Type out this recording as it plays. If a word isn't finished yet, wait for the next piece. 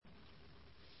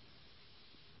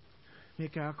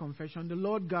Make our confession. The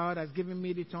Lord God has given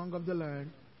me the tongue of the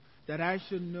learned, that I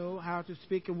should know how to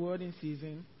speak a word in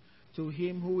season to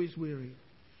him who is weary.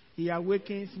 He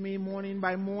awakens me morning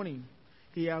by morning.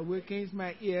 He awakens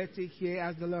my ear to hear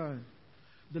as the learned.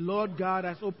 The Lord God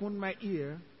has opened my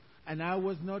ear, and I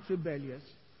was not rebellious,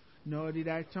 nor did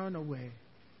I turn away.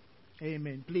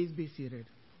 Amen. Please be seated.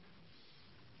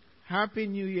 Happy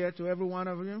New Year to every one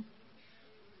of you.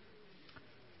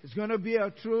 It's going to be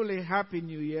a truly happy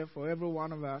New Year for every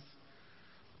one of us.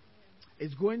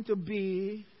 It's going to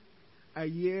be a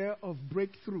year of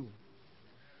breakthrough.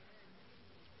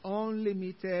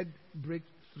 Unlimited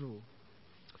breakthrough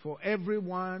for every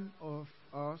one of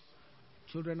us,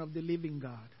 children of the living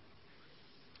God.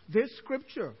 This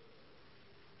scripture,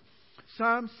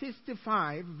 Psalm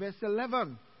 65, verse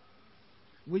 11,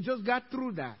 we just got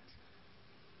through that.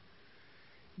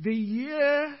 The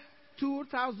year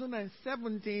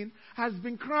 2017 has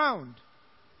been crowned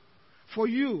for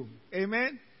you,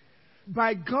 amen,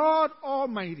 by God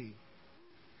Almighty.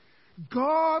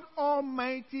 God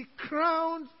Almighty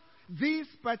crowned this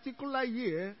particular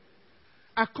year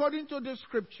according to the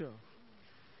scripture.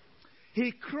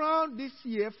 He crowned this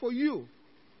year for you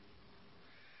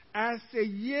as a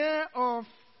year of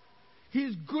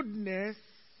His goodness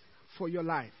for your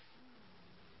life.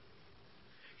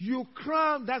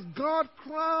 God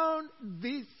crowned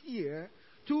this year,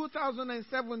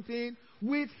 2017,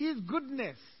 with His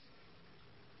goodness.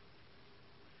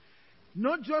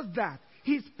 Not just that,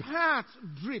 His paths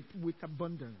drip with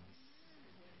abundance.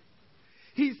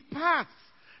 His paths,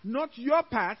 not your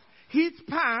paths, His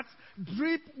paths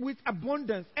drip with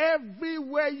abundance.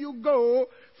 Everywhere you go,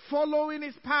 following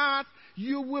His path,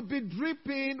 you will be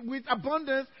dripping with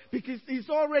abundance because it's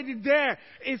already there.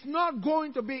 It's not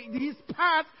going to be. His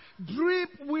path drip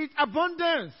with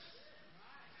abundance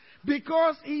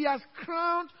because He has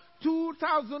crowned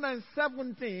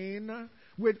 2017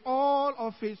 with all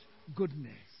of His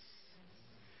goodness.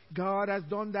 God has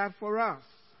done that for us.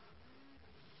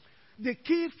 The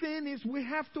key thing is we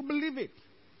have to believe it.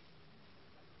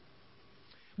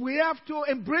 We have to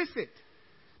embrace it.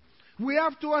 We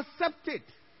have to accept it.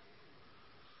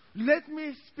 Let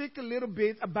me speak a little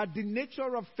bit about the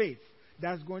nature of faith.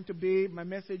 That's going to be my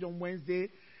message on Wednesday.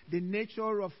 The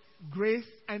nature of grace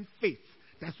and faith.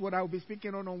 That's what I'll be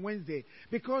speaking on Wednesday.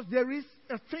 Because there is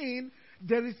a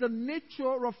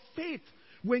nature of faith.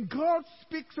 When God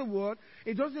speaks a word,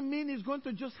 it doesn't mean it's going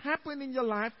to just happen in your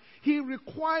life. He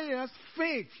requires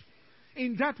faith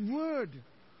in that word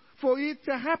for it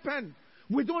to happen.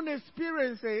 We don't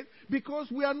experience it because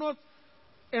we are not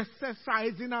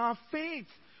exercising our faith.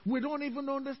 We don't even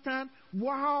understand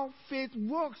how faith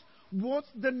works. What's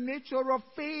the nature of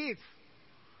faith?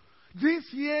 This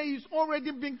year is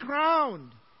already been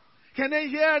crowned. Can I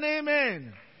hear an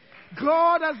amen?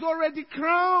 God has already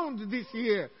crowned this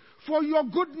year for your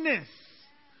goodness.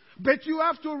 But you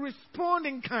have to respond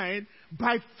in kind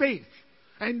by faith.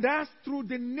 And that's through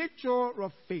the nature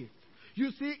of faith.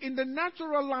 You see, in the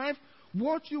natural life,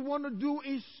 what you want to do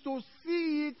is to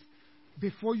see it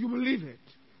before you believe it.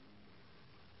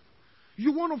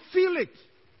 You want to feel it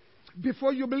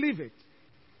before you believe it.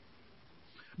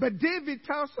 But David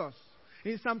tells us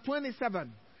in Psalm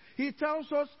 27, he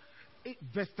tells us,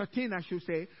 verse 13 I should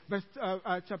say,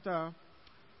 chapter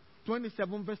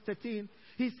 27 verse 13,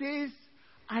 he says,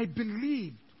 I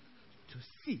believed to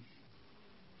see.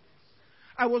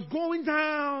 I was going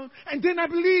down and then I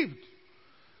believed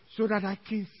so that I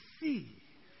can see.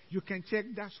 You can check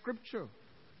that scripture.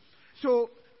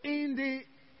 So in the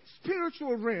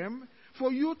spiritual realm, for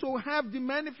you to have the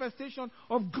manifestation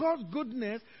of God's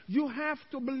goodness, you have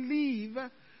to believe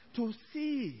to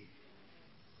see.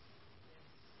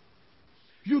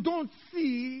 You don't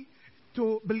see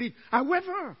to believe.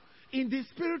 However, in the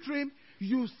spirit realm,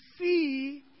 you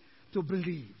see to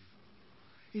believe.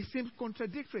 It seems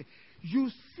contradictory. You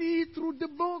see through the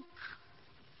book.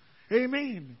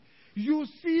 Amen. You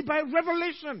see by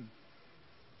revelation.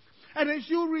 And as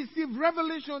you receive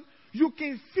revelation, you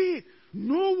can see it.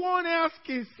 No one else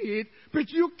can see it, but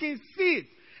you can see it.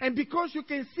 And because you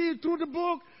can see it through the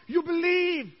book, you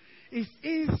believe it's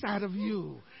inside of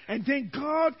you. And then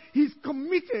God is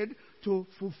committed to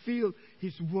fulfill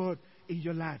His word in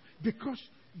your life. Because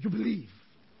you believe.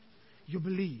 You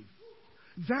believe.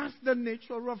 That's the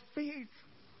nature of faith.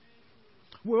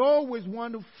 We always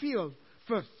want to feel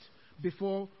first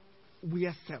before we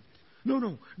accept.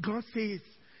 No. God says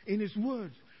in His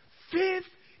word, faith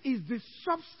is the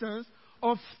substance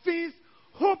of things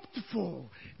hoped for,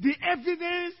 the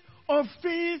evidence of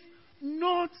things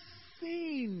not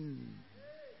seen.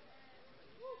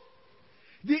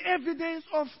 The evidence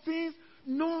of things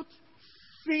not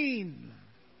seen,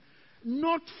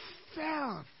 not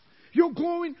felt. You're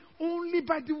going only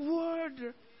by the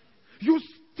word. You're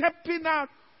stepping out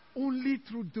only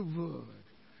through the word.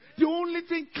 The only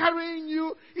thing carrying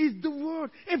you is the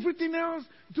word. Everything else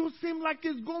just seems like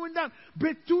it's going down.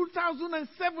 But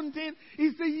 2017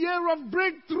 is a year of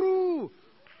breakthrough.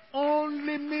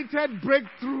 Unlimited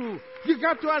breakthrough. You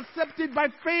got to accept it by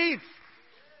faith.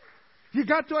 You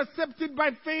got to accept it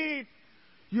by faith.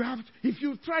 You have to, if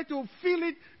you try to feel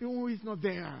it, oh, it's not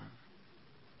there.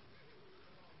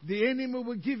 The enemy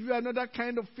will give you another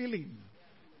kind of feeling.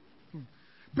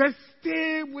 But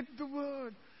stay with the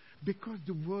word. Because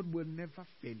the word will never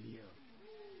fail you.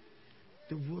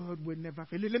 The word will never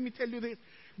fail you. Let me tell you this.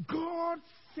 God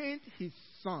sent his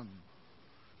son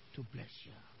to bless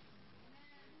you.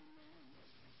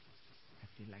 I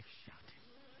feel like shouting.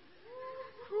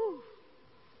 Whew.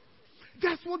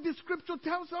 That's what the scripture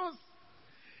tells us.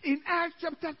 In Acts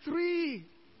chapter 3,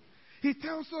 he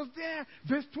tells us there,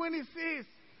 verse 26.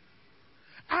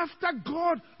 After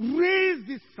God raised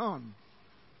his son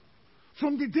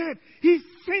from the dead, he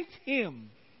sent him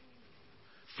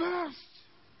first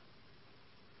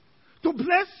to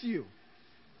bless you.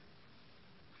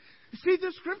 See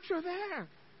the scripture there.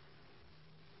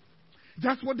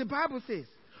 That's what the Bible says.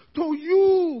 To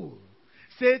you,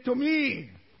 say to me.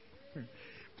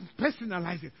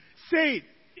 Personalize it. Say it.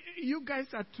 You guys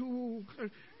are too...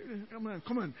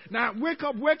 Come on. Now, wake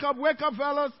up,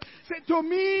 fellas. Say, to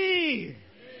me.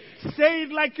 Say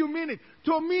it like you mean it.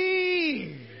 To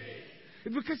me.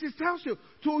 Because it tells you,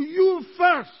 to you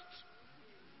first.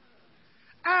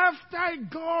 After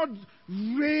God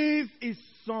raised his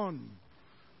son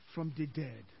from the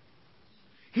dead,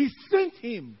 he sent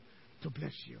him to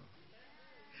bless you.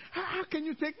 How can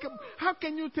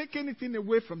you take anything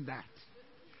away from that?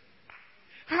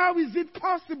 How is it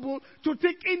possible to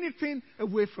take anything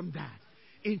away from that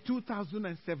in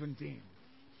 2017?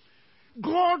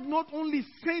 God not only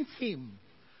sent him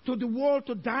to the world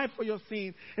to die for your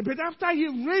sin, but after he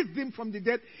raised him from the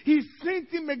dead, he sent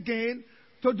him again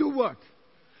to do what?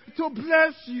 To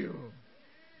bless you.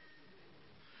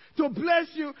 To bless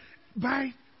you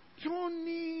by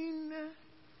turning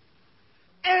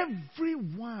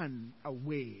everyone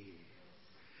away.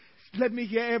 Let me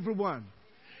hear everyone.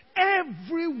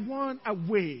 Everyone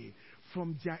away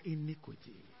from their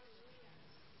iniquity.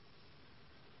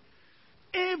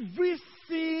 Every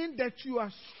sin that you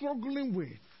are struggling with,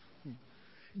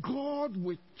 God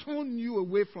will turn you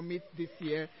away from it this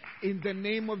year in the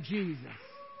name of Jesus.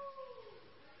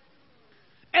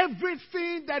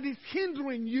 Everything that is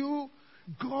hindering you,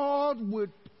 God will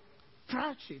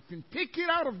trash it and take it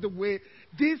out of the way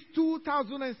this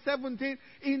 2017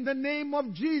 in the name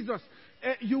of Jesus.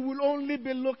 You will only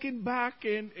be looking back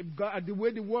and God, the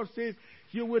way the word says,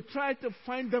 you will try to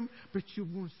find them, but you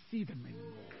won't see them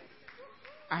anymore.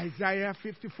 Isaiah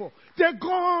 54. They're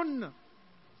gone.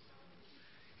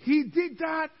 He did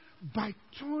that by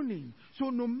turning.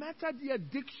 So no matter the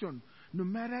addiction, no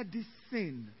matter the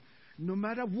sin, no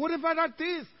matter whatever that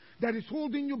is that is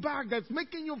holding you back, that's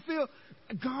making you feel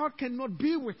God cannot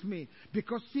be with me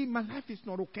because see, my life is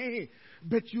not okay.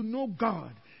 But you know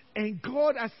God. And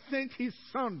God has sent his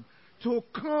son to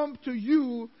come to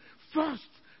you first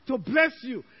to bless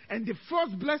you. And the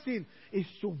first blessing is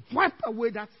to wipe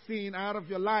away that sin out of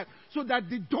your life so that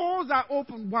the doors are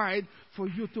open wide for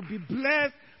you to be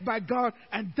blessed by God.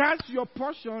 And that's your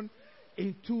portion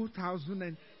in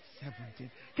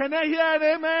 2017. Can I hear an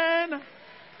amen?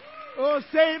 Oh,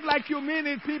 say it like you mean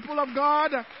it, people of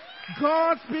God.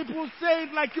 God's people, say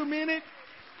it like you mean it.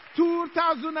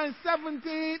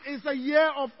 2017 is a year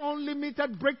of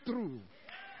unlimited breakthrough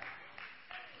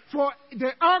for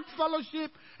the Ark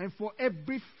Fellowship and for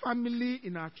every family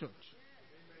in our church.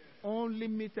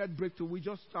 Unlimited breakthrough. We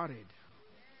just started.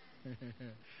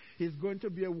 It's going to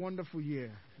be a wonderful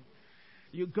year.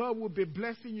 Your God will be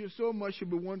blessing you so much you'll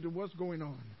be wondering what's going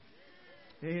on.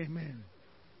 Amen.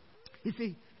 You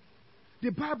see,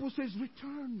 the Bible says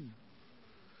return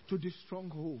to the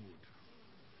stronghold.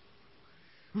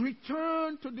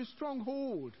 Return to the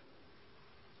stronghold.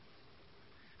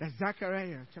 That's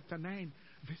Zechariah chapter 9,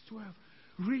 verse 12.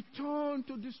 Return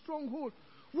to the stronghold.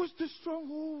 What's the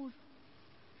stronghold?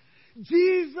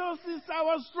 Jesus is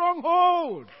our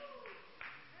stronghold.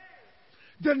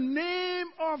 The name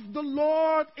of the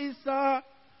Lord is a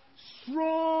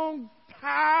strong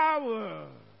tower.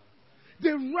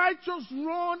 The righteous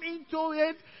run into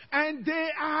it and they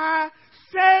are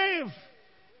safe.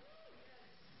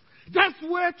 That's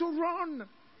where to run.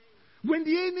 When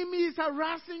the enemy is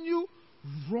harassing you,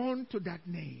 run to that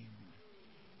name.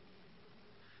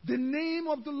 The name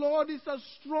of the Lord is a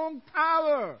strong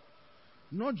tower.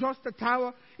 Not just a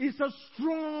tower, it's a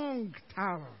strong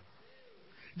tower.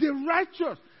 The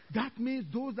righteous, that means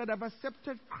those that have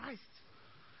accepted Christ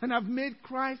and have made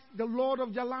Christ the Lord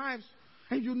of their lives.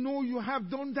 And you know you have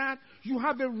done that. You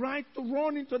have a right to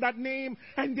run into that name,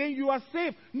 and then you are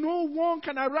safe. No one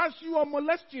can harass you or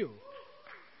molest you.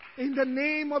 In the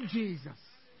name of Jesus,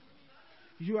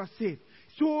 you are safe.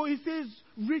 So it says,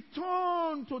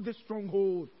 return to the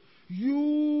stronghold,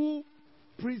 you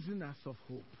prisoners of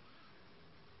hope.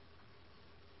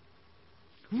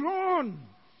 Run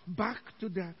back to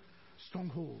the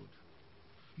stronghold,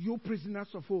 you prisoners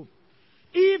of hope.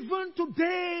 Even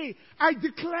today, I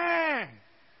declare,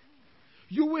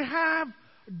 you will have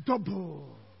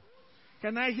double.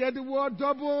 Can I hear the word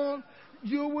double?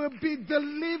 You will be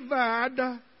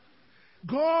delivered.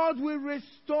 God will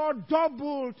restore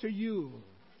double to you.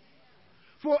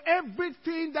 For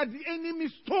everything that the enemy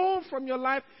stole from your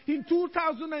life in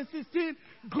 2016,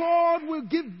 God will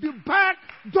give you back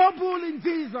double in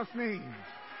Jesus' name.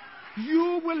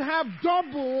 You will have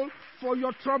double for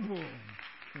your trouble.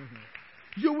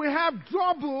 You will have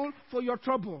double for your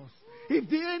troubles. If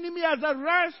the enemy has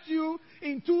harassed you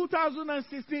in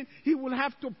 2016, he will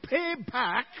have to pay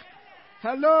back.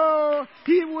 Hello?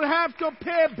 He will have to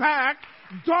pay back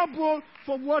double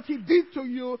for what he did to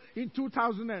you in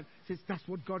 2006. That's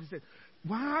what God said.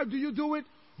 Why do you do it?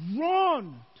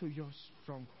 Run to your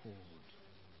stronghold.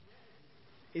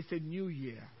 It's a new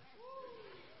year.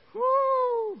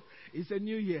 Woo! It's a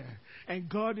new year. And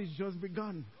God has just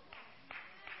begun.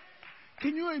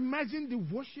 Can you imagine the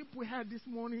worship we had this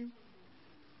morning?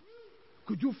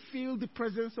 Could you feel the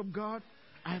presence of God?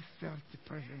 I felt the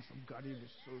presence of God. It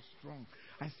was so strong.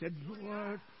 I said,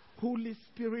 Lord, Holy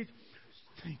Spirit,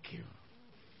 thank you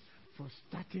for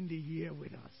starting the year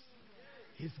with us.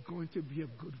 It's going to be a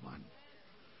good one.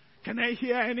 Can I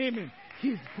hear an amen?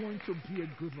 He's going to be a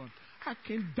good one. I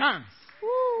can dance.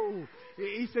 Woo!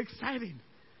 It's exciting.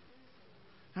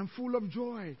 I'm full of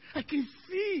joy. I can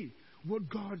see what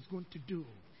God's going to do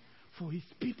for his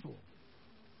people.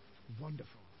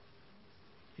 Wonderful.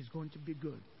 He's going to be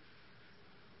good.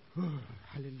 Oh,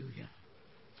 hallelujah.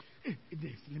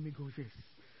 This, let me go with this.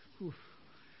 Oof.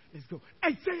 Let's go.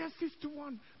 Isaiah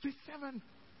 61, verse 7.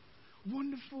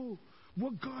 Wonderful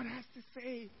what God has to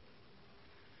say.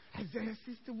 Isaiah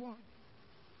 61.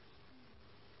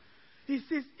 He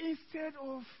says, instead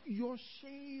of your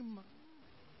shame.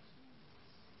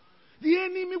 The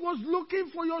enemy was looking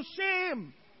for your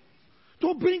shame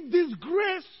to bring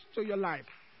disgrace to your life,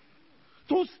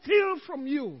 to steal from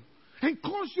you and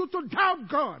cause you to doubt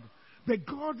God. But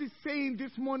God is saying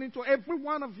this morning to every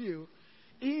one of you,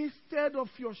 instead of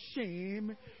your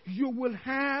shame, you will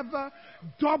have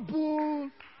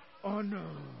double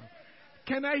honor.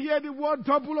 Can I hear the word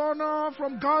double honor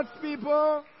from God's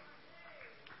people?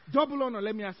 Double honor.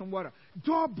 Let me have some water.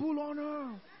 Double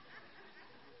honor.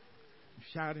 I'm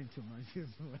shouting too much.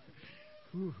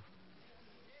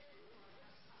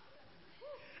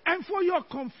 And for your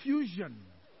confusion.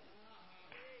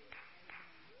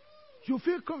 You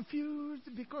feel confused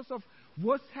because of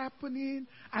what's happening.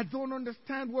 I don't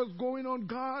understand what's going on,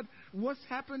 God. What's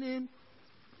happening?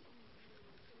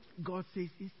 God says,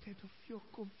 instead of your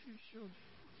confusion,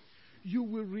 you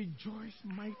will rejoice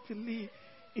mightily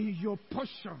in your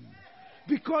portion.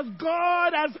 Because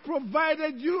God has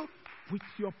provided you with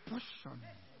your portion.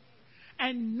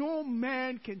 And no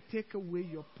man can take away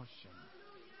your portion.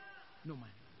 No man.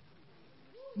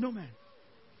 No man.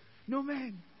 No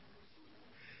man.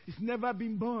 It's never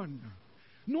been born.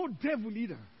 No devil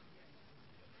either.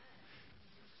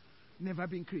 Never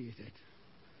been created.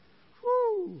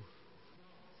 Woo.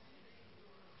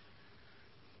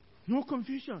 No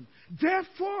confusion.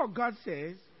 Therefore, God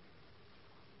says,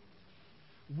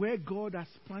 where God has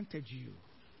planted you,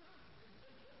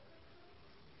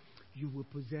 you will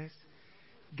possess.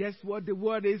 Guess what the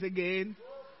word is again?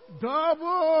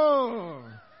 Double.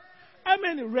 How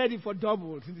many ready for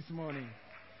doubles this morning?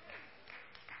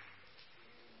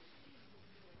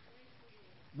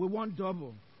 We want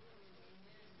double.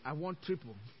 I want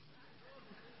triple.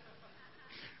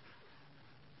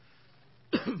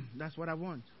 That's what I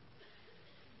want.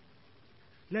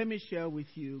 Let me share with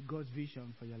you God's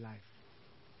vision for your life.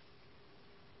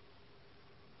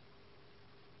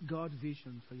 God's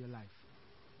vision for your life.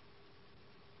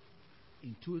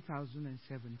 In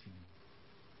 2017,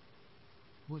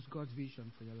 what's God's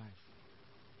vision for your life?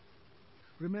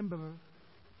 Remember,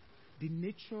 the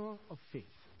nature of faith,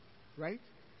 right?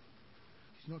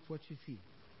 It's not what you see.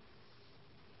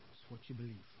 It's what you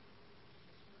believe.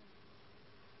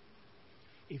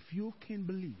 If you can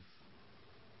believe,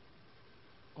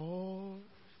 all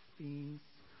things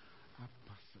are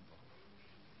possible.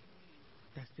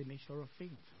 That's the nature of faith.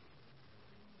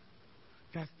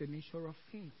 That's the nature of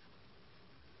faith.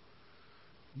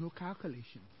 No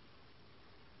calculation.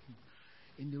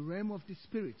 In the realm of the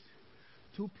spirit,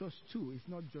 2 plus 2 is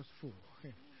not just 4.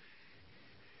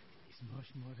 It's much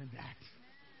more than that.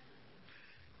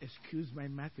 Excuse my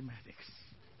mathematics.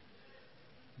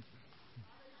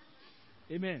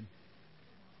 Amen.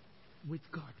 With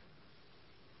God.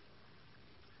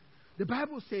 The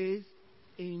Bible says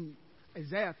in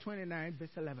Isaiah 29, verse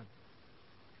 11,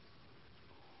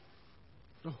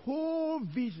 the whole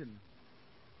vision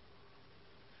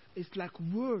is like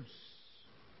words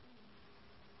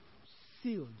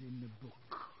sealed in the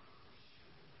book.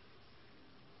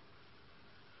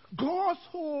 God's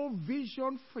whole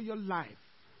vision for your life,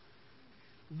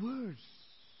 words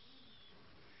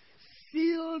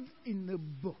sealed in the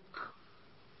book.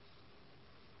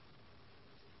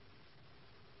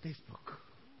 This book.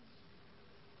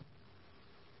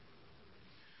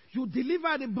 You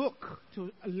deliver the book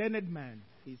to a learned man.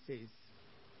 He says,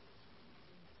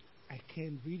 I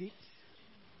can't read it.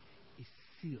 It's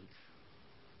sealed.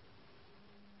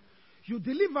 You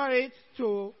deliver it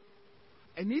to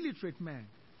an illiterate man.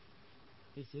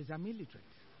 He says, I'm illiterate.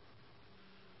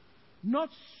 Not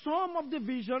some of the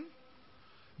vision,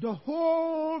 the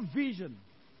whole vision.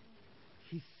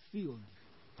 He's sealed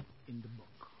in the book.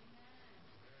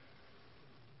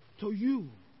 To you,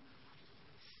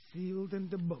 sealed in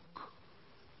the book.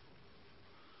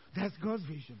 That's God's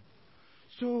vision.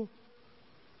 So,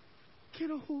 get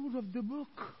a hold of the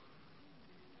book.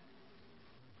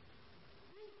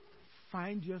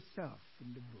 Find yourself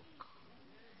in the book.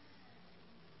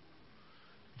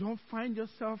 Don't find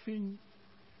yourself in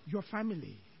your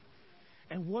family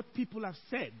and what people have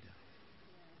said.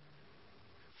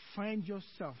 Find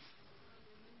yourself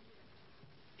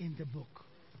in the book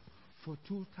for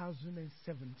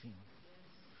 2017.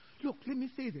 Look, let me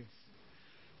say this.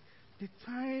 The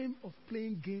time of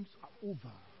playing games are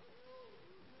over.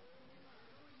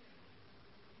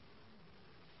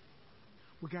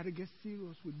 We got to get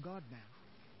serious with God now.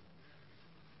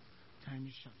 Time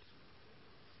is short.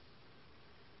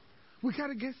 We got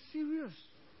to get serious.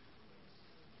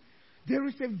 There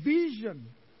is a vision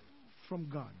from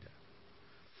God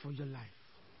for your life.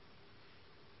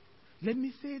 Let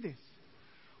me say this.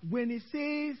 When He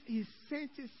says He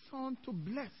sent His Son to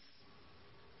bless,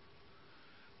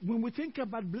 when we think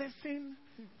about blessing,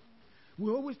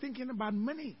 we're always thinking about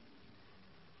money.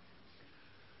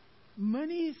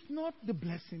 Money is not the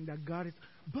blessing that God is,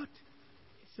 but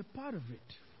it's a part of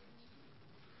it.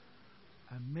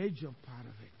 A major part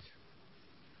of it.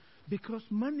 Because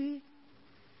money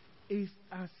is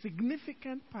a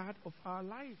significant part of our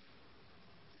life.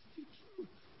 It's the truth.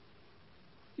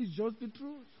 It's just the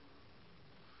truth.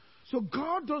 So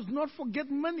God does not forget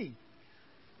money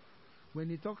when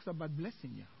He talks about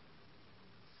blessing you.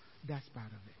 That's part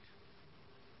of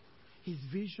it. His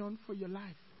vision for your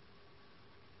life.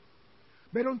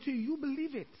 But until you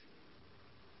believe it,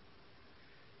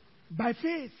 by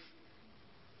faith,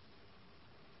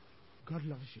 God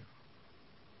loves you.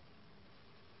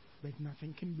 But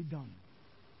nothing can be done.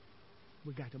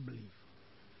 We got to believe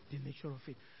the nature of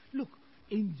it. Look,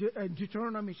 in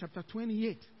Deuteronomy chapter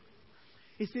 28,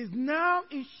 it says, now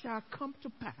it shall come to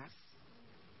pass,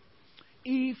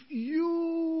 if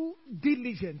you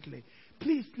diligently,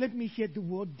 please let me hear the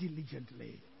word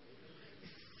diligently.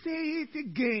 Say it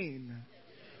again.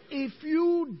 If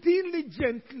you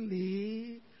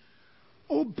diligently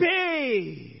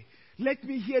obey, let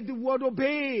me hear the word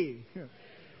obey.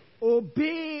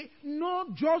 Obey,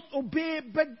 not just obey,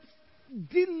 but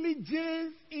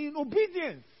diligence in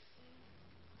obedience.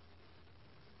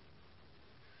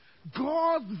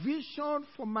 God's vision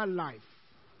for my life.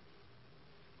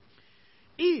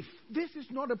 If this is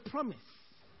not a promise,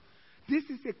 this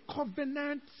is a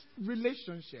covenant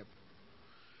relationship.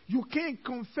 You can't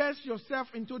confess yourself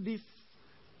into this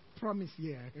promise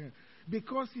here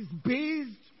because it's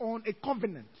based on a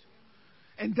covenant.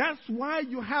 And that's why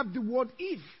you have the word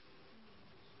if.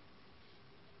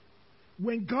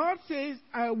 When God says,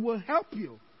 I will help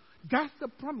you, that's the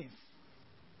promise.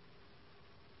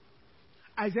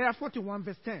 Isaiah 41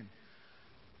 verse 10.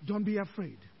 Don't be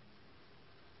afraid.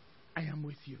 I am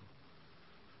with you.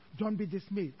 Don't be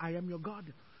dismayed. I am your God.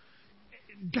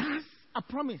 That's a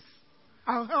promise.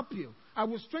 I'll help you. I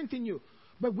will strengthen you.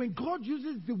 But when God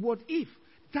uses the word if,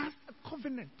 that's a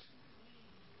covenant.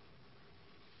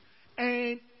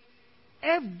 And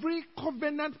every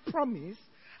covenant promise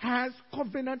has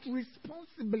covenant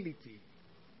responsibility.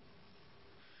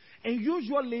 And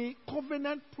usually,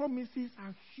 covenant promises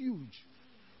are huge.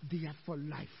 They are for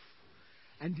life.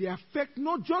 And they affect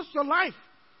not just your life,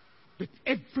 with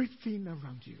everything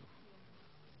around you.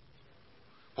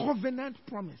 Covenant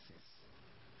promises.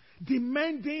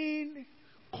 Demanding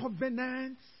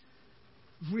covenant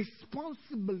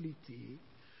responsibility.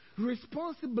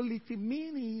 Responsibility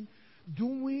meaning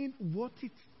doing what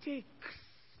it takes.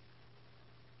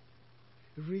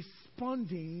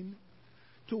 Responding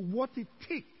to what it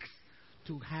takes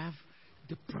to have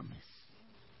the promise.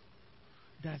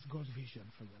 That's God's vision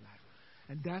for your life.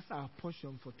 And that's our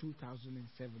portion for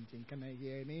 2017. Can I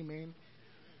hear an amen?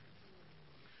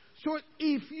 So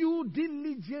if you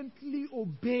diligently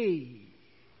obey,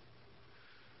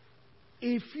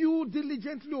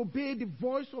 the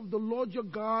voice of the Lord your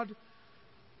God,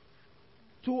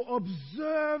 to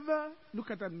observe,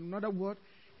 look at another word,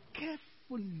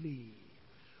 carefully.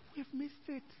 We've missed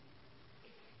it.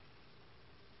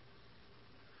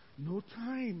 No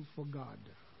time for God.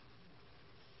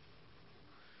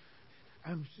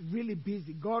 I'm really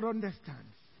busy. God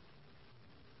understands.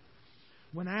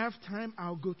 When I have time,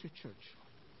 I'll go to church.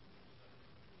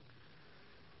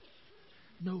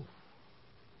 No.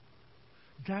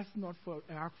 That's not for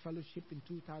our fellowship in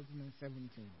 2017.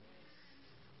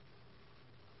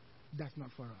 That's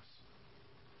not for us.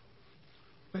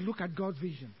 But look at God's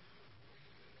vision.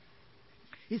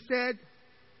 He said,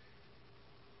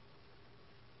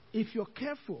 if you're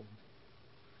careful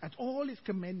at all His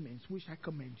commandments, which I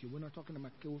command you. We're not talking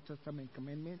about Old Testament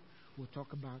commandment. We'll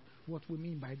talk about what we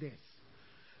mean by this.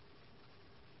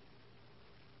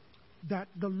 That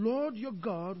the Lord your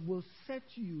God will set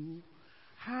you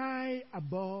high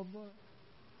above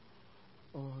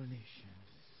all nations.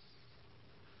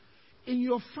 In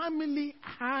your family,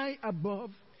 high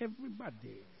above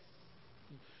everybody.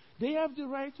 They have the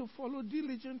right to follow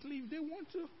diligently if they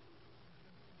want to.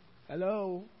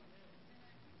 Hello?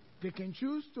 They can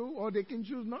choose to, or they can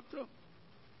choose not to.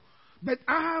 But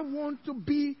I want to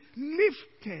be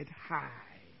lifted high.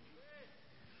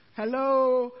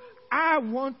 Hello? I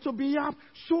want to be up,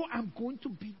 so I'm going to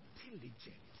be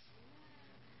diligent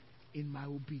in my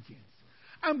obedience.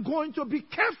 I'm going to be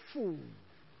careful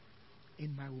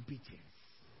in my obedience.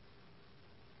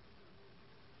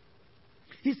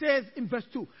 He says in verse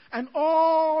 2, and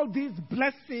all these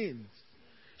blessings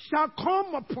shall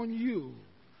come upon you.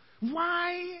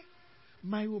 Why?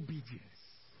 My obedience.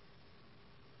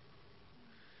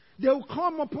 They will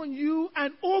come upon you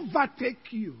and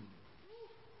overtake you.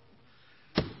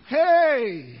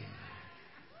 Hey!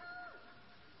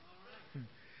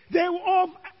 They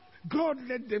will God,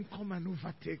 let them come and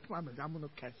overtake. I'm going to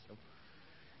catch them.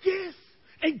 Yes.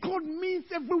 And God means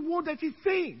every word that He's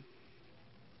saying.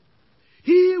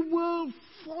 He will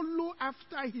follow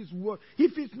after His word.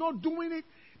 If He's not doing it,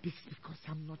 it's because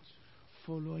I'm not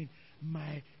following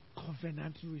my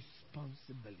covenant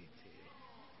responsibility.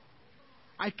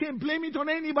 I can't blame it on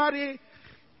anybody.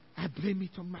 I blame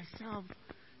it on myself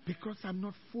because I'm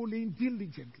not following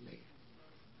diligently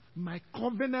my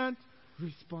covenant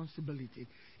responsibility.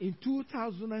 In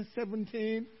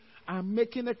 2017, I'm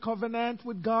making a covenant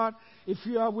with God. If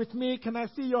you are with me, can I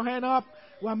see your hand up?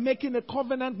 We're making a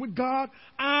covenant with God.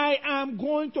 I am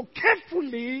going to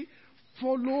carefully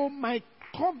follow my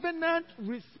covenant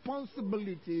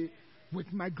responsibility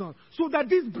with my God, so that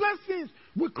these blessings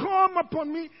will come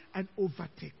upon me and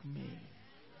overtake me.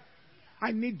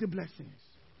 I need the blessings.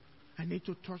 I need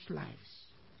to touch lives.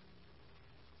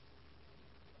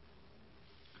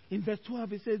 In verse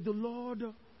 12 it says, the Lord,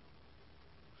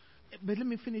 but let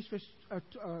me finish verse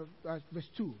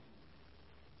 2,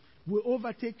 will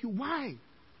overtake you. Why?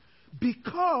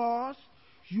 Because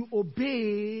you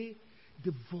obey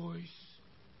the voice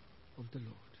of the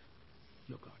Lord,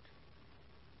 your God.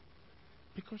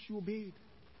 Because you obeyed.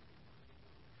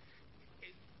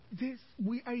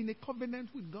 We are in a covenant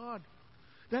with God.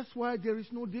 That's why there is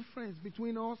no difference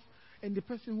between us and the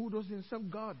person who doesn't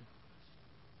serve God.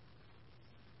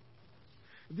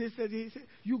 He said,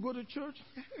 you go to church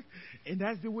and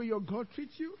that's the way your God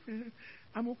treats you?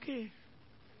 I'm okay.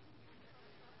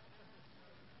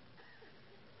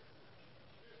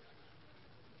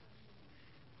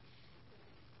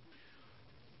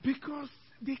 Because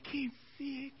they can't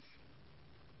see it.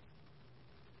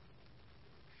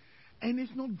 And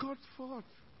it's not God's fault.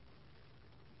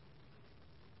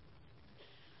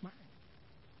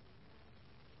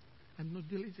 I'm not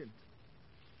diligent.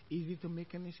 Easy to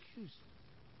make an excuse.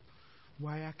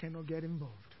 Why I cannot get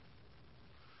involved.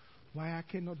 Why I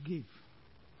cannot give.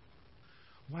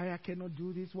 Why I cannot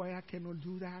do this. Why I cannot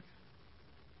do that.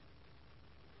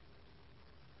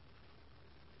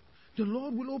 The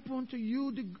Lord will open to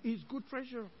you His good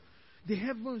treasure. The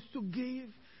heavens to give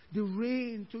the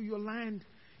rain to your land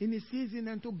in a season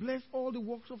and to bless all the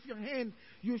works of your hand.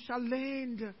 You shall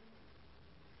lend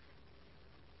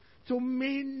to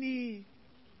many.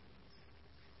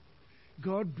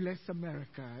 God bless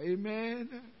America. Amen.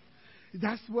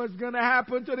 That's what's going to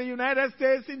happen to the United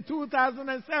States in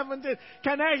 2017.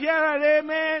 Can I hear an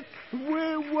amen?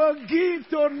 We will give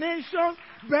to nations,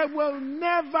 but will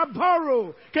never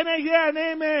borrow. Can I hear an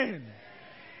amen?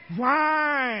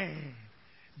 Why?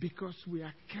 Because we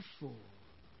are careful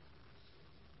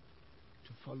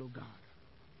to follow God.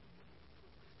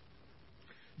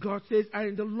 God says,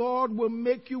 and the Lord will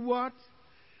make you what?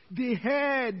 The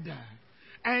head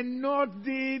and not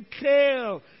the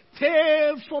tail.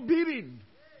 Tail forbidden.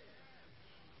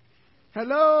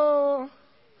 Hello?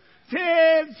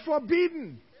 Tails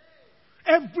forbidden.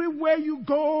 Everywhere you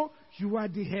go, you are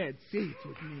the head. Say it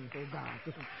with me, oh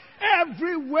God.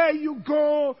 Everywhere you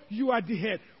go, you are the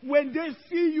head. When they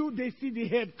see you, they see the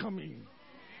head coming.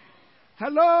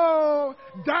 Hello?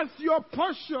 That's your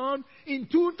portion in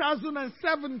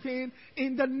 2017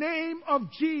 in the name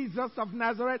of Jesus of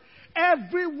Nazareth.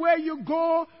 Everywhere you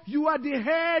go, you are the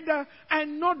head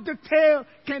and not the tail.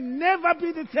 Can never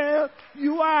be the tail.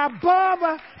 You are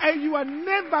above and you are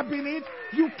never beneath.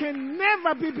 You can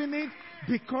never be beneath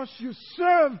because you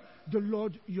serve the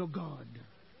Lord your God.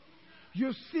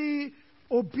 You see,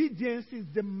 obedience is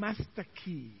the master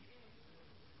key.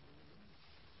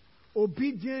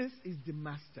 Obedience is the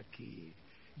master key.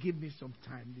 Give me some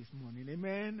time this morning.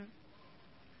 Amen.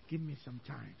 Give me some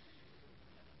time.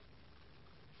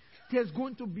 There's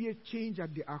going to be a change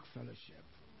at the Ark Fellowship.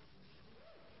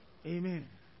 Amen.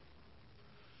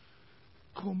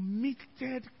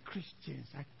 Committed Christians,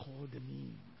 I call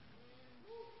them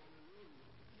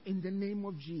in the name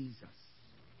of Jesus.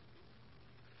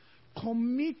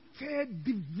 Committed,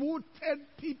 devoted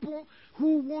people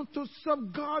who want to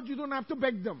serve God. You don't have to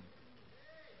beg them.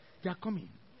 They are coming.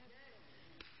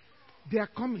 They are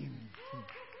coming.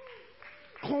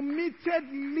 Committed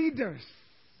leaders.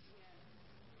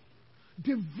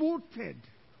 Devoted.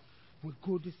 Will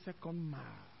go the second mile.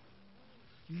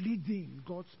 Leading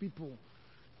God's people.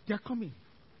 They are coming.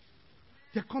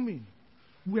 They are coming.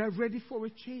 We are ready for a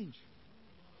change.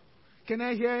 Can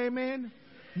I hear amen?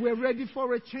 We're ready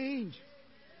for a change.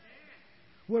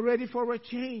 We're ready for a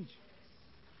change.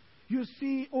 You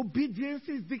see, obedience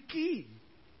is the key.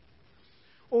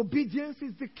 Obedience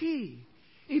is the key.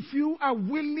 If you are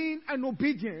willing and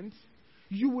obedient,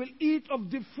 you will eat of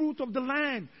the fruit of the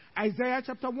land. Isaiah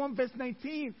chapter 1 verse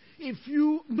 19. If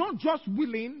you, not just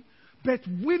willing, but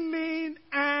willing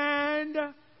and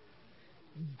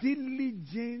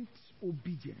diligent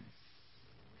obedience,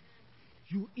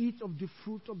 you eat of the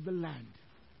fruit of the land.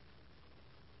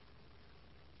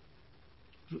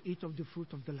 You eat of the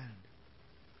fruit of the land.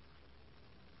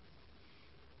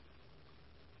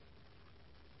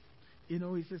 You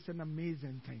know, it's just an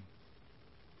amazing thing.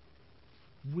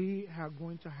 We are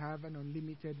going to have an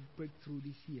unlimited breakthrough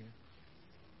this year.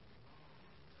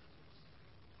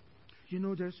 You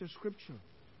know, there's a scripture.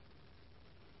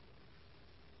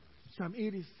 Psalm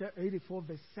 84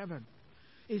 verse 7.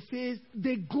 It says,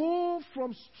 they go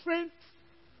from strength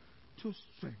to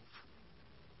strength.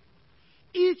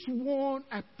 Each one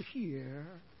appear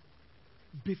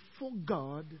before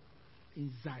God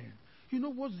in Zion. You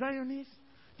know what Zion is?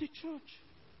 The church.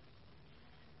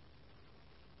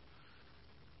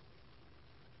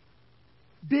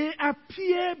 They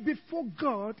appear before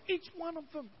God, each one of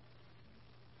them.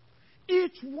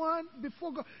 Each one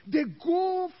before God. They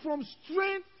go from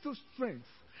strength to strength.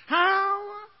 How?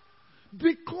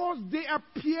 Because they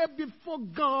appear before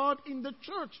God in the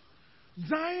church.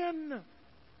 Zion.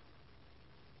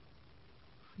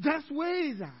 That's where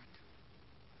he's at.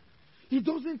 It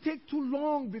doesn't take too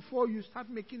long before you start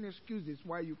making excuses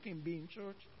why you can't be in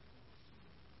church.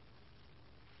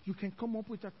 You can come up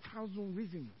with 1,000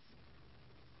 reasons.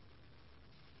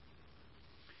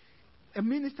 A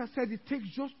minister said it takes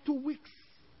just 2 weeks.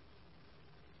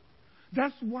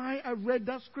 That's why I read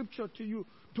that scripture to you.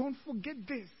 Don't forget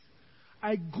this.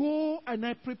 I go and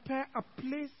I prepare a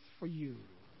place for you.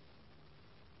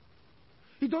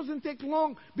 It doesn't take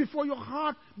long before your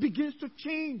heart begins to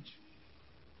change.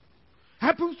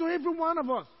 Happens to every one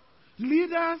of us.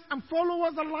 Leaders and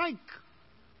followers alike.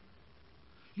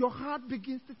 Your heart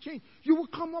begins to change. You will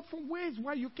come up from ways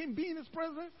where you can be in His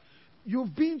presence.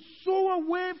 You've been so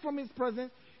away from His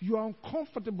presence, you are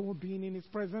uncomfortable being in His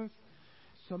presence.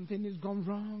 Something has gone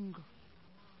wrong.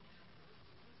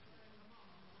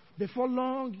 Before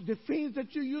long, the things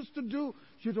that you used to do,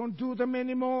 you don't do them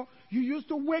anymore. You used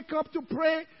to wake up to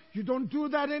pray. You don't do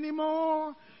that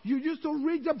anymore. You used to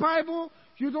read the Bible.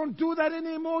 You don't do that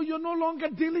anymore. You're no longer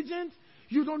diligent.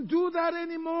 You don't do that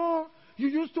anymore. You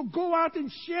used to go out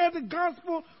and share the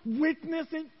gospel,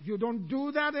 witnessing. You don't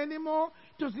do that anymore.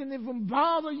 It doesn't even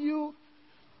bother you.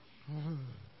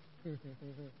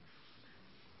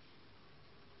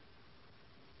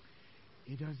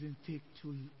 It doesn't take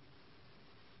too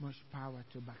much power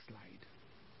to backslide.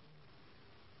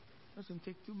 It doesn't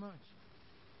take too much.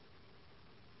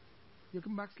 You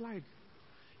can backslide.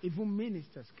 Even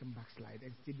ministers can backslide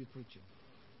and still be preaching.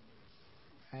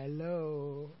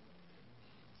 Hello.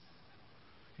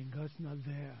 And God's not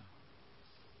there.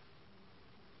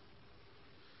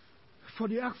 For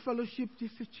the Ark Fellowship, this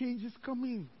change is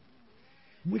coming.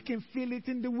 We can feel it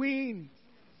in the wind.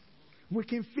 We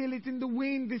can feel it in the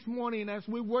wind this morning as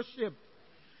we worship.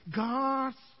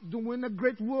 God's doing a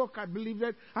great work. I believe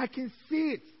that I can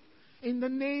see it. In the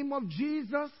name of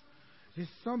Jesus, there's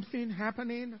something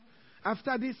happening.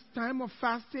 After this time of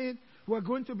fasting, we're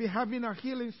going to be having a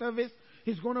healing service.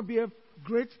 It's going to be a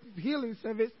great healing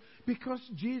service because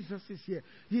Jesus is here.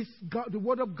 The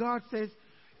Word of God says,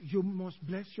 you must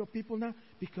bless your people now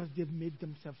because they've made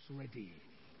themselves ready.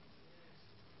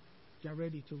 They're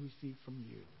ready to receive from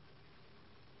you.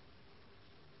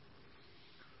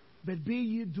 But be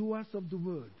ye doers of the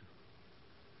word.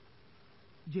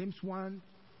 James 1,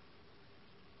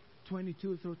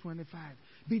 22 through 25.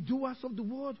 Be doers of the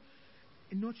word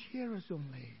and not hearers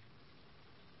only.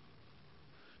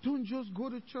 Don't just go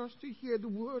to church to hear the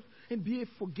word and be a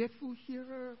forgetful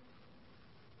hearer.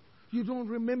 You don't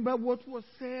remember what was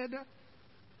said.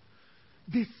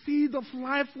 The seed of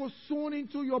life was sown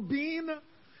into your being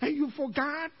and you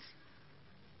forgot.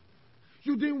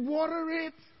 You didn't water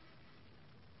it.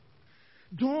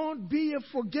 Don't be a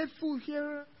forgetful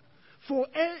hearer. For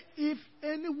if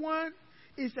anyone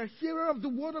is a hearer of the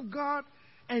word of God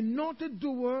and not a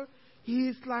doer, he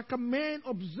is like a man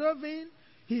observing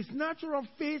his natural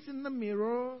face in the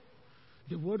mirror.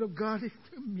 The word of God is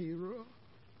the mirror.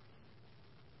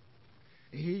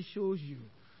 He shows you,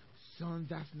 son,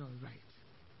 that's not right.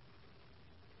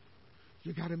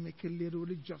 You got to make a little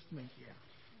adjustment here.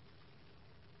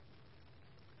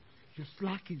 You're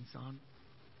slacking, son,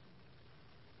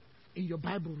 in your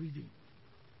Bible reading.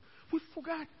 We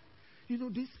forgot. You know,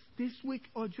 this week,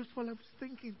 or just while I was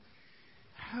thinking,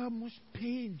 how much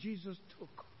pain Jesus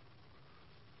took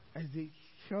as they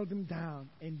held him down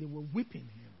and they were whipping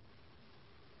him.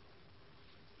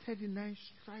 39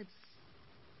 stripes.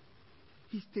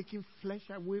 He's taking flesh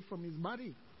away from his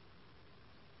body.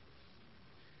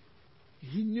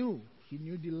 He knew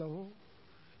the law.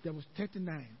 There was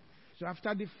 39. So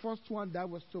after the first one that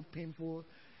was so painful,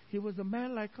 he was a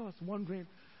man like us, wondering,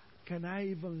 can I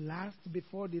even last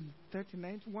before the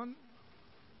 39th one?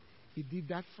 He did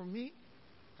that for me,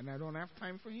 and I don't have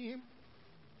time for him.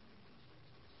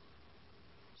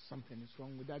 Something is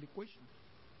wrong with that equation.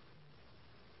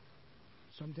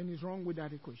 Something is wrong with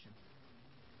that equation.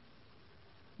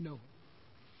 No.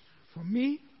 For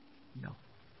me, no.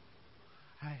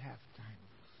 I have time.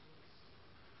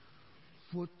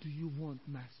 What do you want,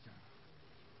 Master?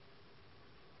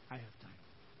 I have time.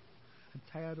 I'm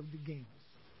tired of the games.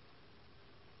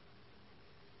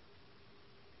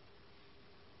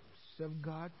 Serve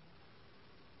God.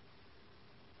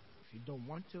 If you don't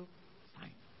want to,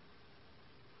 fine.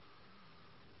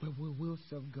 But we will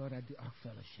serve God at the Ark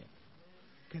Fellowship.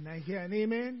 Can I hear an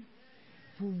amen?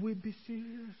 Will we be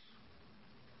serious?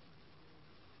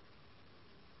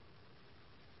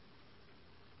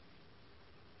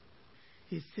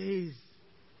 He says,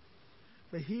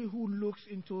 but he who looks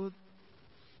into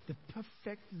the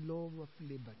perfect law of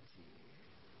liberty.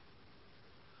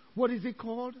 What is it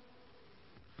called?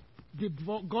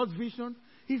 God's vision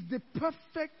is the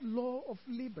perfect law of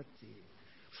liberty.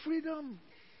 Freedom.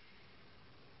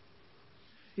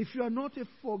 If you are not a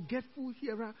forgetful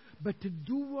hearer, but a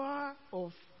doer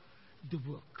of the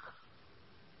work,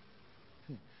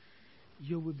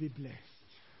 you will be blessed.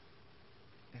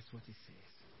 That's what he says.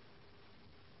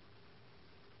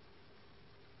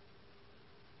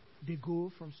 They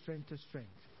go from strength to strength.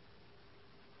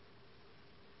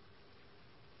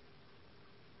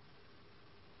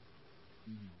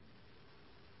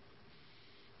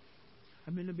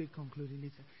 I'm going to be concluding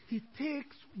this. He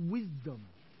takes wisdom.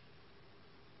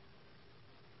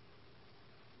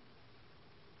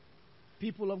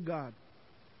 People of God.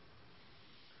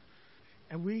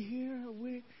 And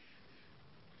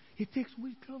he takes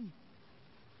wisdom.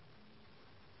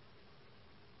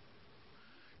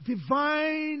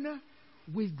 Divine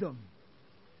wisdom.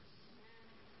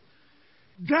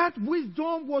 That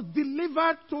wisdom was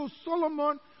delivered to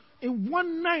Solomon in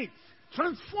one night.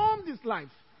 Transformed his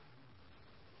life.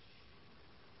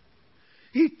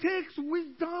 He takes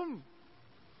wisdom.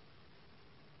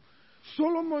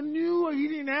 Solomon knew he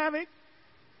didn't have it,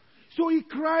 so he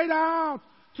cried out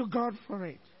to God for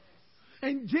it.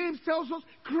 And James tells us,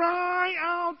 cry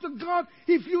out to God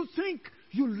if you think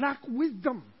you lack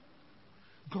wisdom.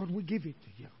 God will give it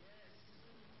to you.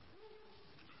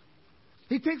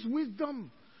 It takes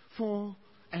wisdom for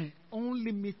an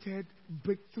unlimited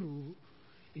breakthrough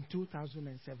in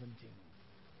 2017.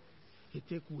 It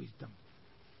takes wisdom.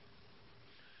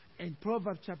 And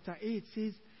Proverbs chapter 8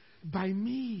 says, by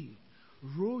me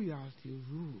royalty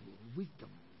rule, wisdom.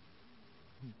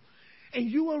 And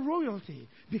you are royalty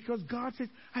because God says,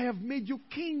 I have made you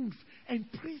kings and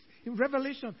priests. In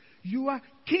Revelation, you are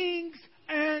kings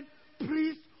and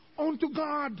priests unto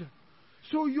God.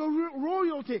 So you're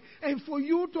royalty. And for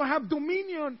you to have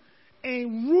dominion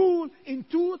and rule in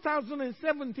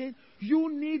 2017,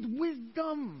 you need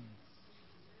wisdom.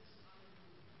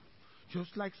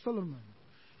 Just like Solomon,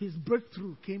 his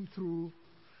breakthrough came through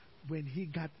when he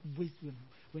got wisdom,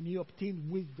 when he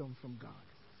obtained wisdom from God.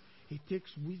 It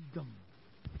takes wisdom.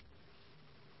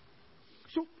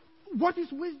 So, what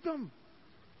is wisdom?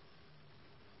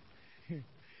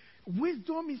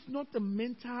 Wisdom is not a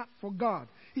mental, for God,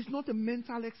 it's not a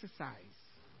mental exercise.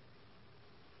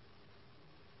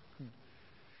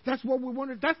 That's what we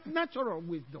wanted. That's natural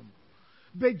wisdom.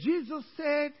 But Jesus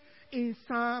said in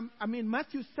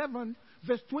Matthew 7,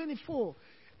 verse 24,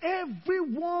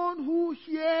 everyone who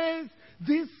hears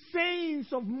these sayings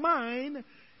of mine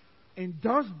and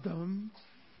does them,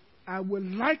 I will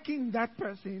liken that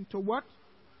person to what?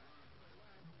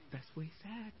 That's what he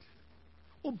said.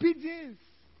 Obedience.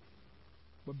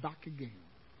 We're back again.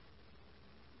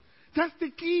 That's the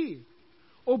key.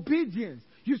 Obedience.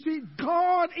 You see,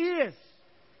 God is.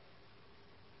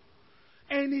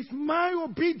 And it's my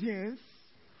obedience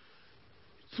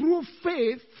through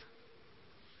faith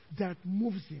that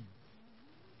moves him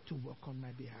to work on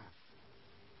my behalf.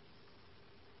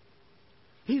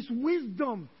 His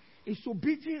wisdom is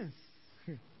obedience.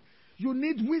 You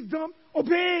need wisdom?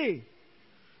 Obey.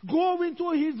 Go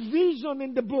into his vision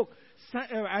in the book.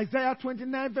 Isaiah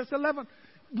 29 verse 11.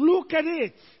 Look at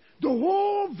it. The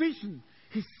whole vision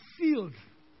is sealed.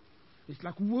 It's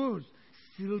like words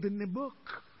sealed in the book.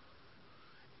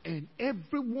 And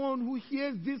everyone who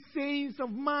hears these sayings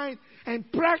of mine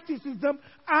and practices them,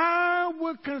 I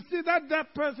will consider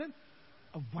that person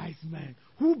a wise man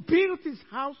who built his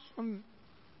house on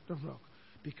the rock.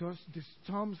 Because the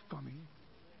storm's coming,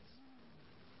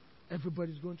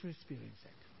 everybody's going to experience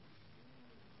it.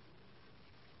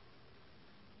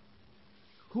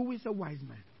 Who is a wise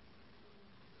man?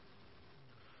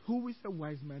 Who is a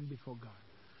wise man before God?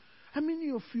 How many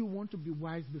of you want to be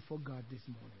wise before God this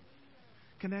morning?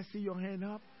 Can I see your hand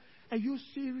up? Are you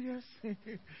serious?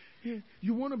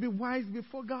 You want to be wise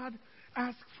before God?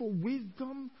 Ask for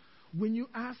wisdom. When you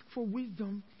ask for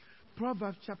wisdom,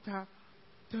 Proverbs chapter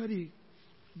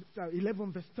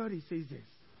 11 verse 30 says this.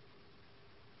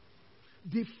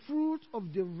 The fruit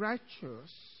of the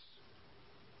righteous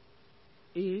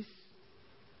is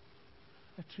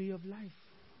a tree of life.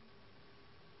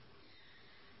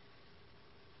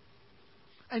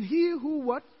 And he who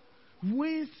what?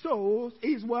 Wins souls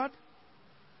is what?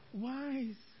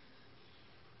 Wise.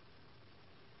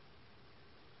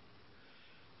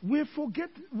 We've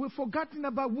forgotten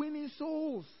about winning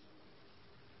souls.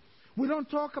 We don't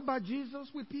talk about Jesus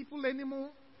with people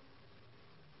anymore.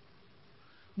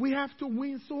 We have to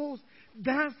win souls.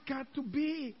 That's got to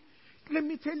be. Let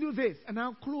me tell you this, and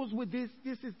I'll close with this.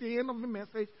 This is the end of the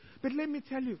message. But let me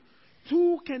tell you,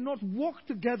 two cannot walk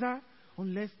together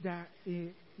unless they're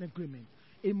in agreement.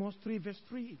 Amos 3 verse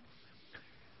 3.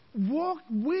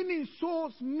 Winning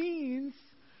souls means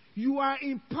you are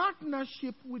in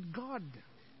partnership with God.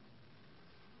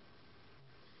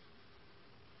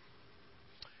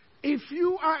 If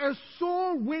you are a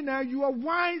soul winner, you are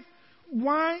wise.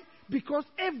 Why? Because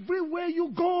everywhere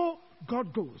you go,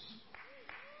 God goes.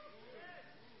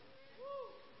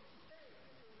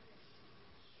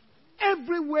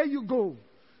 Everywhere you go,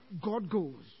 God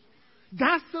goes.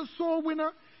 That's the soul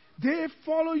winner. They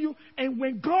follow you. And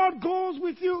when God goes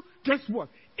with you, guess what?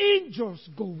 Angels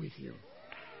go with you.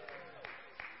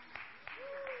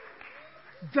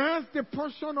 That's the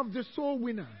portion of the soul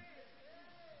winner.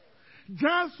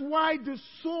 That's why the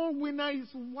soul winner is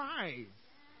wise.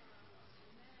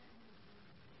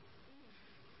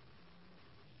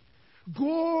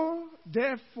 Go,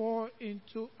 therefore,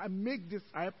 into and make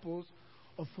disciples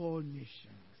of all nations,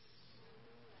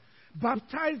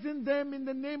 baptizing them in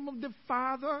the name of the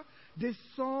Father, the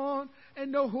Son,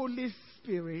 and the Holy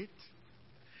Spirit,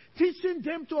 teaching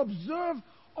them to observe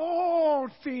all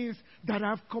things that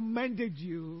I've commanded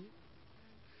you.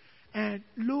 And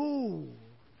lo,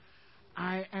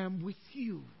 I am with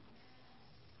you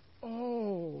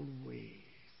always,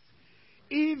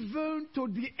 even to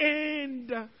the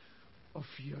end of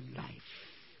your life.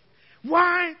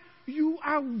 Why? You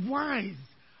are wise,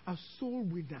 a soul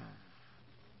winner.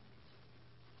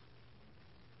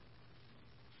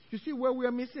 You see where we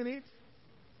are missing it?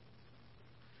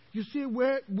 You see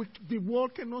where the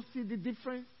world cannot see the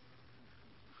difference?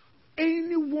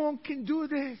 Anyone can do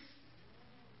this.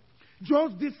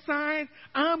 Just decide,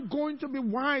 I'm going to be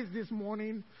wise this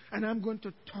morning, and I'm going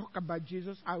to talk about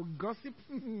Jesus. I'll gossip.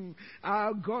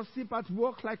 I'll gossip at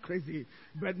work like crazy.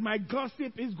 But my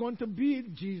gossip is going to be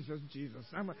Jesus, Jesus.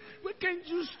 We can't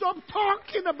you stop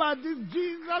talking about this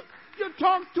Jesus? You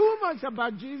talk too much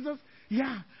about Jesus.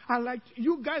 Yeah,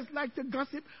 you guys like to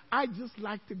gossip. I just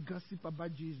like to gossip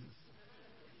about Jesus.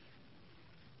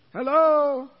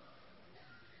 Hello?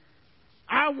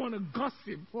 I want to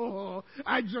gossip. Oh,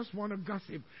 I just want to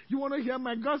gossip. You want to hear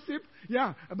my gossip?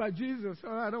 Yeah, about Jesus.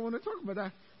 Oh, I don't want to talk about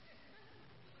that.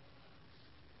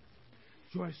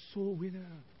 You are a soul winner.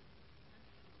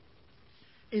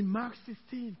 In Mark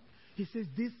 16, he says,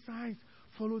 these signs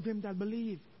follow them that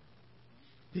believe.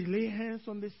 They lay hands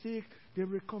on the sick. They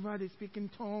recover. They speak in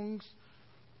tongues.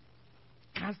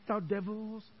 Cast out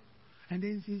devils. And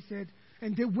then he said,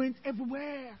 and they went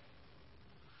everywhere.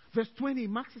 Verse 20,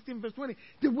 Mark 16, verse 20.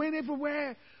 They went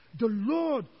everywhere. The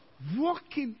Lord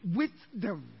walking with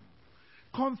them,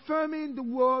 confirming the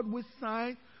word with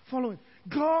signs following.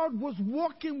 God was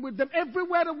walking with them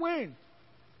everywhere they went.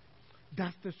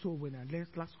 That's the soul winner.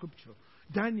 Last scripture.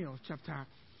 Daniel chapter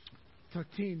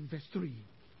 13, verse 3.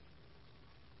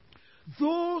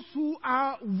 Those who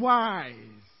are wise.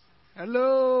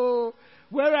 Hello.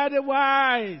 Where are the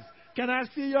wise? Can I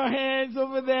see your hands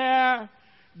over there?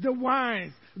 The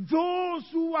wise. Those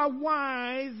who are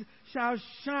wise shall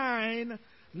shine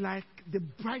like the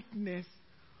brightness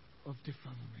of the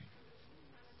firmament.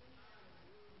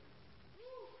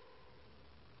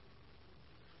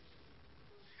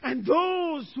 And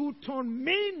those who turn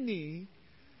many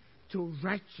to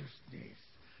righteousness.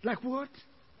 Like what?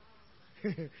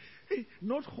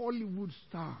 Not Hollywood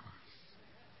stars.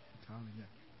 I'm telling you.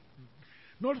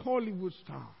 Not Hollywood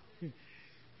stars.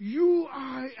 You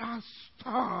are a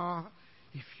star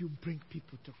if you bring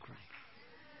people to Christ.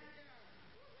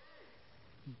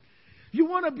 You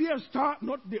want to be a star,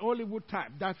 not the Hollywood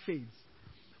type, that fades.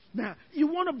 Now, you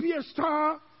want to be a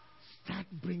star, start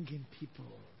bringing people.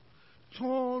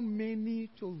 Turn many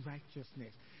to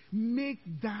righteousness. Make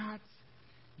that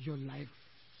your lifestyle.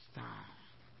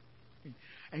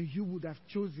 And you would have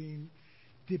chosen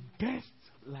the best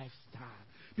lifestyle.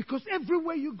 Because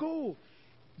everywhere you go,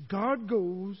 God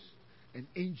goes and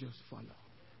angels follow.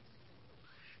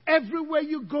 Everywhere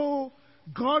you go,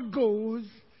 God goes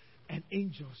and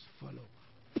angels follow.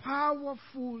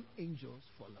 Powerful angels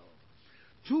follow.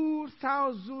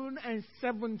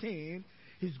 2017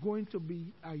 is going to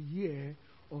be a year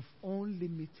of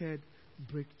unlimited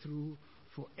breakthrough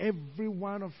for every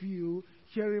one of you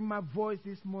hearing my voice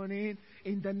this morning.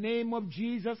 In the name of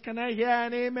Jesus, can I hear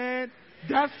an amen?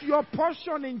 That's your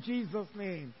portion in Jesus'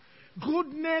 name.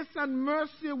 Goodness and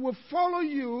mercy will follow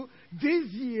you this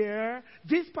year,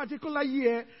 this particular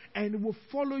year, and will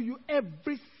follow you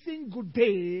every single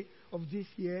day of this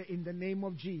year in the name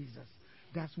of Jesus.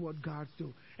 That's what God's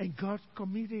do. And God's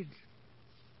committed.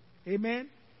 Amen?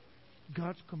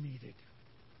 God's committed.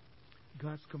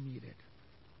 God's committed.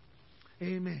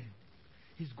 Amen.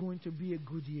 It's going to be a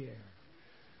good year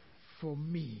for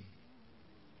me.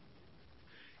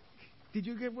 Did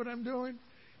you get what I'm doing?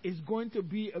 It's going to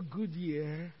be a good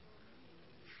year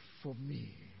for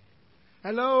me.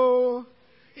 Hello?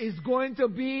 It's going to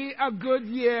be a good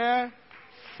year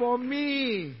for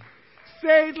me.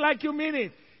 Say it like you mean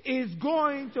it. It's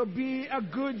going to be a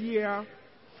good year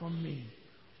for me.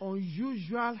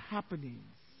 Unusual happenings.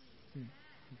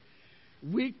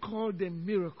 We call them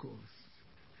miracles.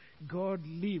 God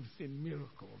lives in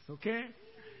miracles, okay?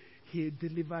 He'll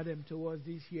deliver them to us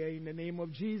this year in the name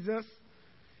of Jesus.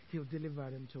 He'll deliver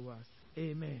them to us.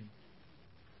 Amen.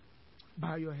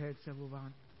 Bow your heads,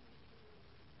 everyone.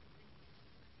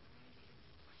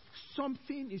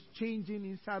 Something is changing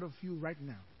inside of you right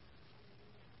now.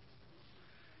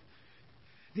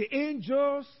 The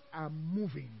angels are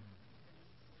moving.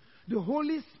 The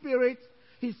Holy Spirit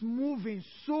is moving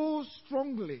so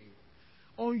strongly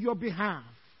on your behalf.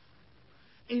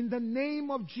 In the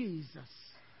name of Jesus,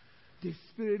 the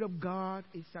Spirit of God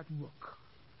is at work.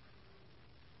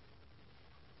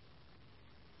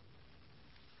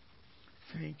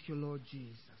 Thank you, Lord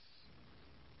Jesus.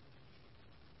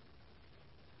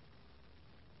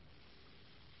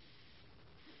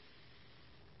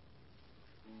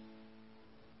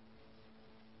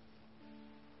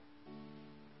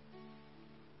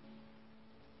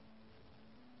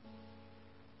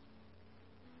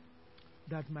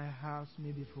 that my house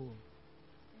may be full.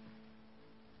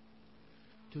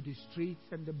 To the streets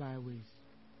and the byways.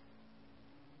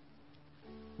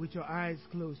 With your eyes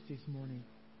closed this morning,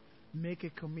 make a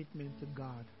commitment to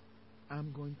God.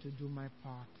 I'm going to do my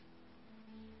part.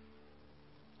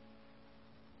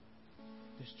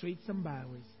 The streets and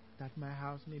byways, that my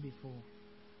house may be full.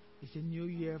 It's a new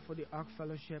year for the Ark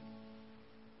Fellowship.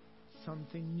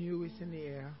 Something new is in the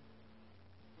air.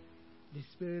 The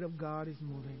Spirit of God is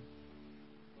moving.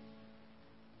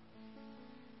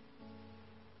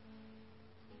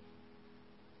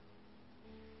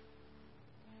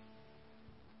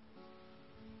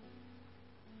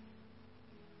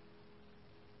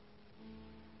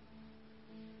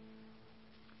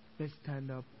 Let's stand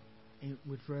up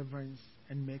with reverence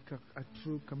and make a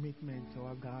true commitment to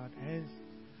our God. Hands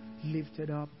lifted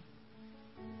up.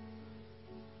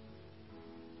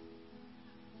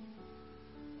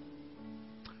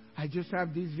 I just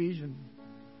have this vision.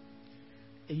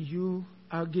 And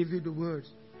I'll give you the words.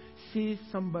 See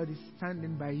somebody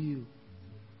standing by you.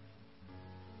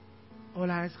 All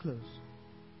eyes closed.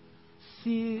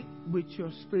 See with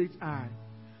your spirit eye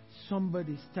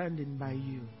somebody standing by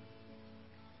you.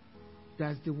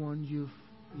 That's the one you've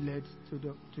led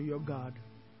to your God.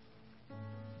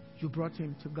 You brought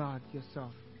him to God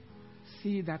yourself.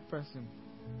 See that person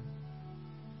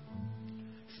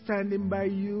standing by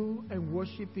you and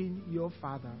worshiping your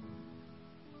Father.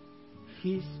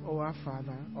 His or our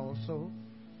Father also,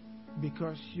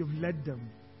 because you've led them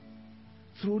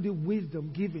through the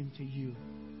wisdom given to you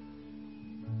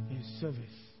in service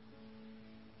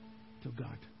to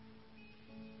God.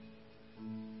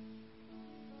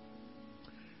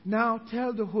 Now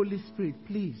tell the Holy Spirit,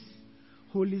 please,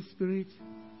 Holy Spirit,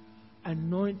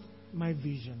 anoint my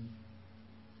vision.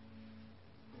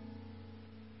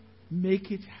 Make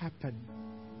it happen.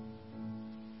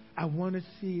 I want to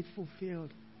see it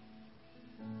fulfilled.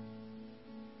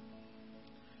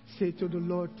 Say to the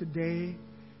Lord today,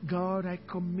 God, I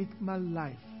commit my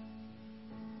life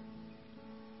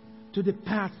to the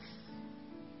paths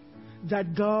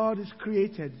that God has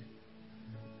created.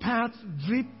 Paths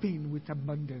dripping with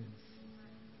abundance.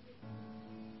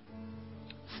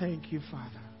 Thank you,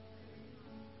 Father.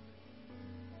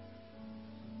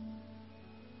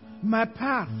 My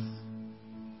paths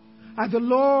are the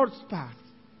Lord's paths.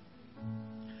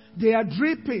 They are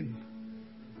dripping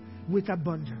with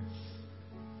abundance.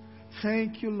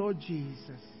 Thank you, Lord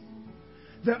Jesus.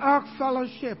 The Ark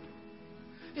Fellowship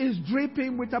is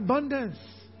dripping with abundance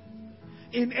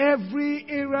in every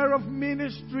area of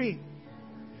ministry.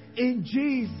 In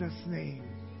Jesus' name,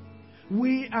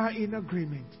 we are in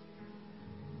agreement.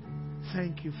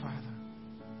 Thank you, Father.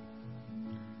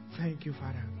 Thank you,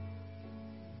 Father.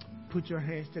 Put your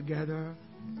hands together.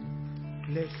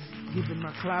 Let's give him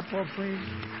a clap offering.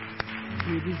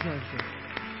 He deserves it.